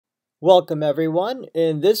Welcome everyone.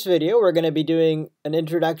 In this video we're going to be doing an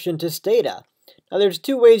introduction to Stata. Now there's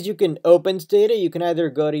two ways you can open Stata. You can either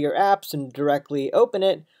go to your apps and directly open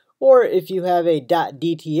it, or if you have a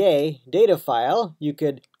 .dta data file, you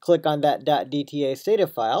could click on that .dta data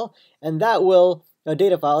file and that will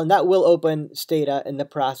open Stata in the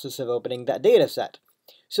process of opening that data set.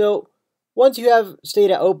 So once you have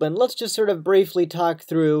Stata open, let's just sort of briefly talk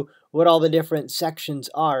through what all the different sections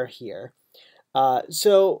are here.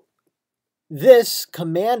 This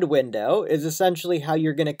command window is essentially how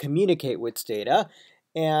you're going to communicate with Stata,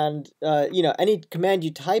 and any command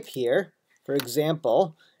you type here, for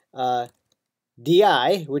example,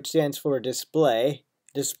 di, which stands for display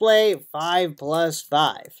 5 plus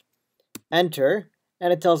 5, enter,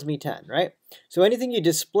 and it tells me 10, right? So anything you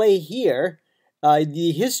display here,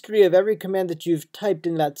 the history of every command that you've typed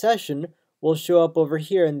in that session will show up over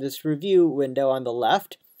here in this review window on the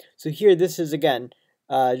left. So here, this is again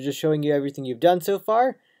just showing you everything you've done so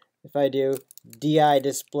far. If I do di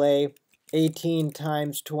display 18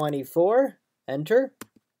 times 24, enter.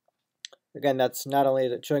 Again, that's not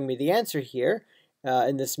only showing me the answer here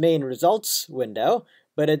in this main results window,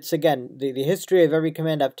 but it's again, the history of every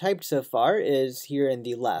command I've typed so far is here in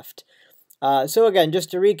the left. So again,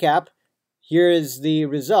 just to recap, here is the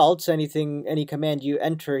results. Any command you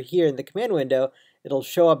enter here in the command window, it'll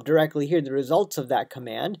show up directly here, the results of that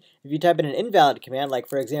command. If you type in an invalid command, like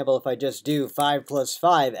for example, if I just do 5 plus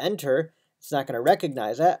 5, enter, it's not going to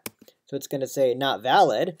recognize that. So it's going to say not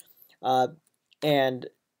valid. And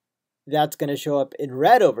that's going to show up in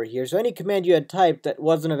red over here. So any command you had typed that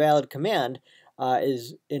wasn't a valid command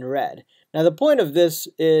is in red. Now the point of this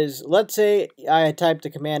is, let's say I had typed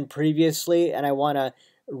a command previously and I want to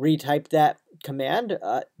retype that command.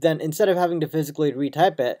 Then instead of having to physically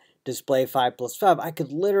retype it, display 5 plus 5, I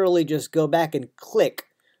could literally just go back and click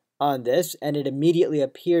on this and it immediately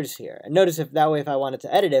appears here. And notice if I wanted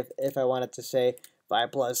to edit it, if I wanted to say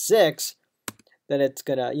 5 plus 6, then it's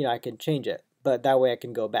gonna, I can change it. But that way I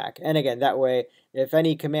can go back. And again, that way, if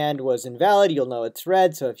any command was invalid, you'll know it's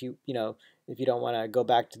red. So if you don't want to go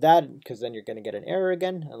back to that, because then you're going to get an error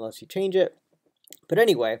again unless you change it. But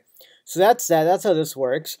anyway, so that's that. That's how this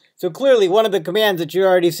works. So clearly, one of the commands that you're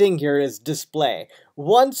already seeing here is display.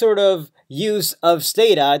 One sort of use of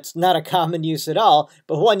Stata, it's not a common use at all,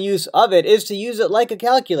 but one use of it is to use it like a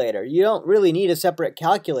calculator. You don't really need a separate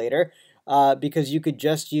calculator because you could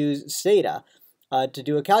just use Stata. To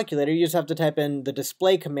do a calculator, you just have to type in the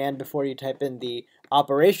display command before you type in the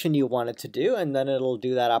operation you want it to do, and then it'll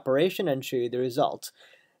do that operation and show you the results.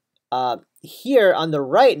 Here on the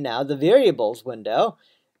right now, the variables window,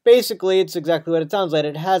 basically it's exactly what it sounds like.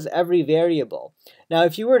 It has every variable. Now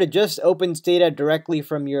if you were to just open Stata directly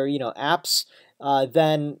from your apps,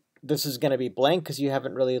 then this is going to be blank because you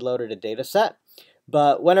haven't really loaded a data set.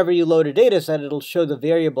 But whenever you load a data set, it'll show the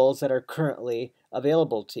variables that are currently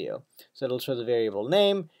available to you. So it'll show the variable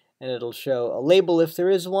name, and it'll show a label if there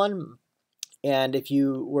is one. And if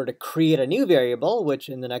you were to create a new variable, which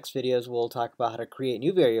in the next videos we'll talk about how to create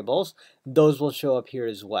new variables, those will show up here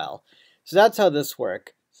as well. So that's how this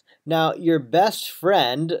works. Now, your best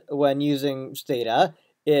friend when using Stata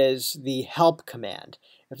is the help command.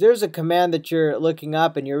 If there's a command that you're looking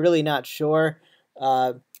up and you're really not sure,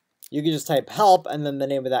 you can just type help and then the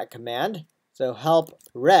name of that command. So help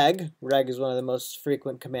reg. Reg is one of the most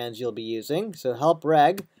frequent commands you'll be using. So help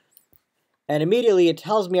reg. And immediately it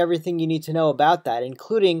tells me everything you need to know about that,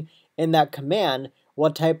 including in that command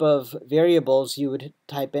what type of variables you would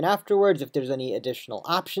type in afterwards, if there's any additional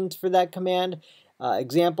options for that command,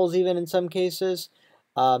 examples even in some cases.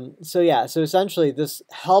 So essentially this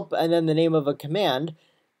help and then the name of a command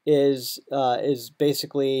is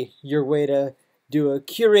basically your way to do a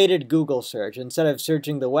curated Google search. Instead of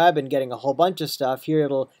searching the web and getting a whole bunch of stuff, here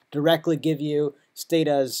it'll directly give you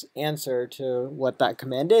Stata's answer to what that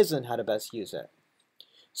command is and how to best use it.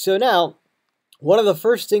 So now, one of the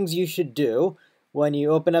first things you should do when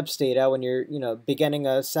you open up Stata, when you're beginning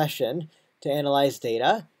a session to analyze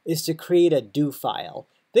data, is to create a do file.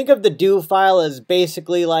 Think of the do file as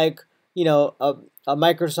basically like a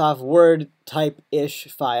Microsoft Word type-ish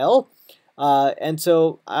file. And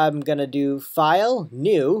so I'm going to do file,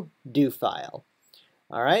 new, do file.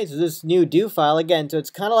 All right, so this new do file, again, so it's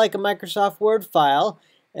kind of like a Microsoft Word file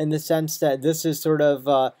in the sense that this is sort of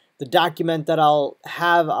the document that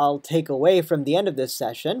I'll take away from the end of this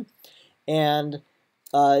session. And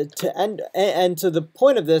so the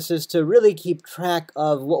point of this is to really keep track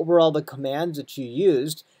of what were all the commands that you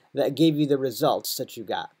used that gave you the results that you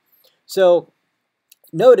got. So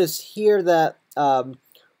notice here that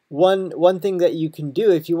one thing that you can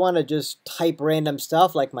do if you want to just type random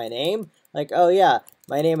stuff like my name, like, oh yeah,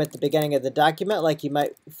 my name at the beginning of the document like you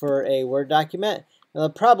might for a Word document. Now the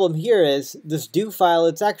problem here is this do file,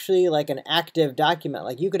 it's actually like an active document.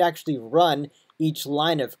 Like you could actually run each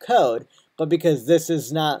line of code, but because this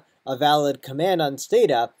is not a valid command on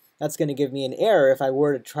Stata, that's going to give me an error if I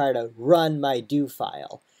were to try to run my do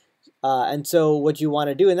file. And so what you want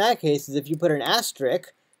to do in that case is if you put an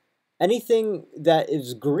asterisk, anything that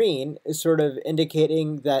is green is sort of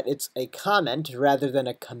indicating that it's a comment rather than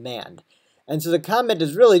a command. And so the comment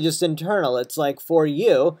is really just internal. It's like for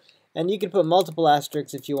you, and you can put multiple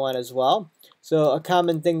asterisks if you want as well. So a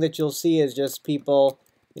common thing that you'll see is just people,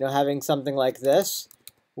 having something like this,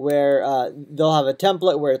 where they'll have a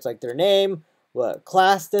template where it's like their name, what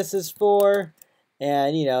class this is for,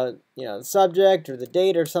 and the subject or the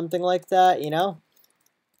date or something like that,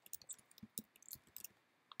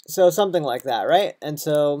 So something like that, right? And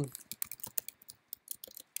so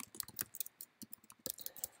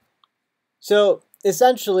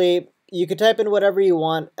essentially, you could type in whatever you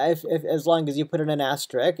want as long as you put in an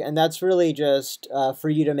asterisk, and that's really just for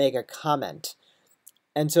you to make a comment.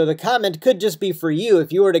 And so the comment could just be for you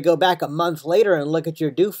if you were to go back a month later and look at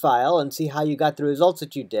your do file and see how you got the results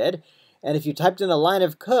that you did. And if you typed in a line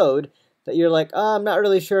of code that you're like, oh, I'm not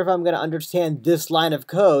really sure if I'm going to understand this line of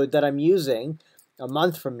code that I'm using a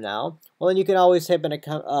month from now, well, then you can always type in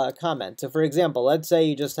a comment. So for example, let's say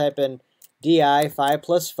you just type in di 5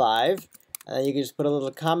 plus 5, and then you can just put a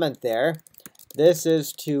little comment there. This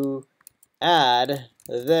is to add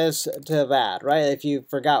this to that, right? If you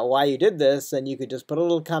forgot why you did this, then you could just put a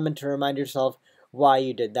little comment to remind yourself why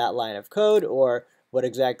you did that line of code or what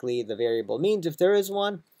exactly the variable means if there is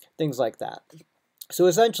one, things like that. So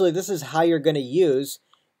essentially, this is how you're going to use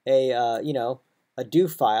a a do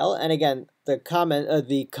file. And again, the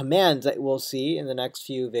commands that we'll see in the next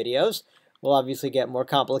few videos will obviously get more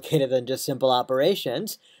complicated than just simple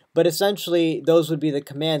operations. But essentially, those would be the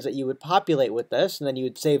commands that you would populate with this, and then you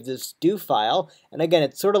would save this do file. And again,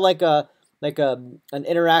 it's sort of like an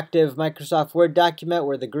interactive Microsoft Word document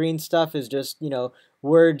where the green stuff is just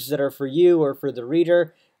words that are for you or for the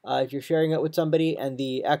reader if you're sharing it with somebody, and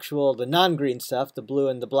the non-green stuff, the blue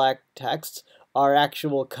and the black texts, are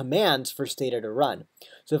actual commands for Stata to run.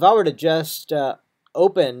 So if I were to just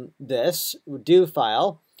open this do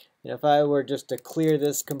file, if I were just to clear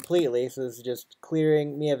this completely, so this is just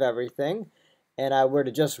clearing me of everything, and I were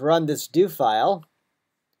to just run this do file,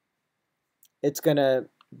 it's going to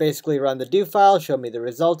basically run the do file, show me the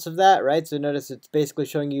results of that, right? So notice it's basically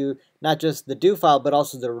showing you not just the do file, but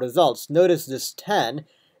also the results. Notice this 10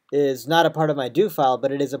 is not a part of my do file,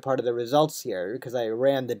 but it is a part of the results here because I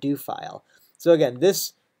ran the do file. So again,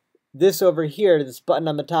 this over here, this button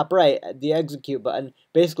on the top right, the execute button,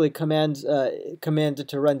 basically commands it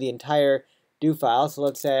to run the entire do file. So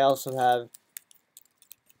let's say I also have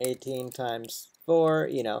 18 times 4,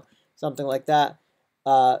 something like that.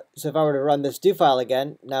 So if I were to run this do file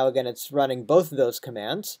again, now again it's running both of those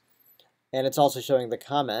commands, and it's also showing the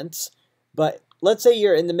comments. But let's say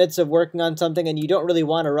you're in the midst of working on something and you don't really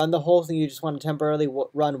want to run the whole thing, you just want to temporarily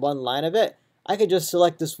run one line of it. I could just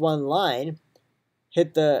select this one line,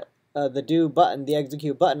 hit the do button, the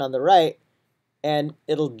execute button on the right, and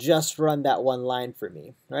it'll just run that one line for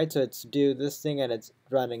me, right? So it's do this thing and it's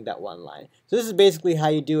running that one line. So this is basically how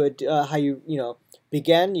you do it, how you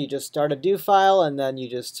begin. You just start a do file and then you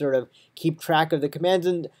just sort of keep track of the commands.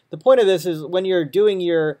 And the point of this is when you're doing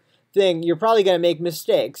your thing, you're probably going to make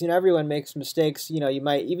mistakes. Everyone makes mistakes. You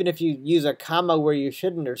might, even if you use a comma where you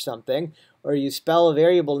shouldn't or something, or you spell a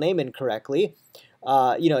variable name incorrectly,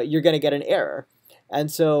 you're going to get an error. And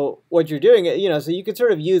so what you're doing, so you could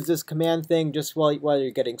sort of use this command thing just while you're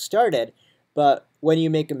getting started. But when you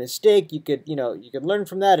make a mistake, you could learn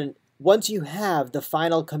from that. And once you have the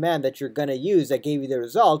final command that you're going to use that gave you the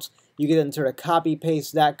results, you can then sort of copy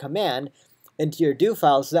paste that command into your do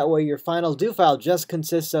file. So that way your final do file just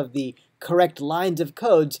consists of the correct lines of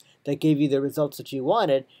codes that gave you the results that you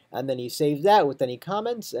wanted. And then you save that with any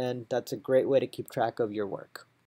comments. And that's a great way to keep track of your work.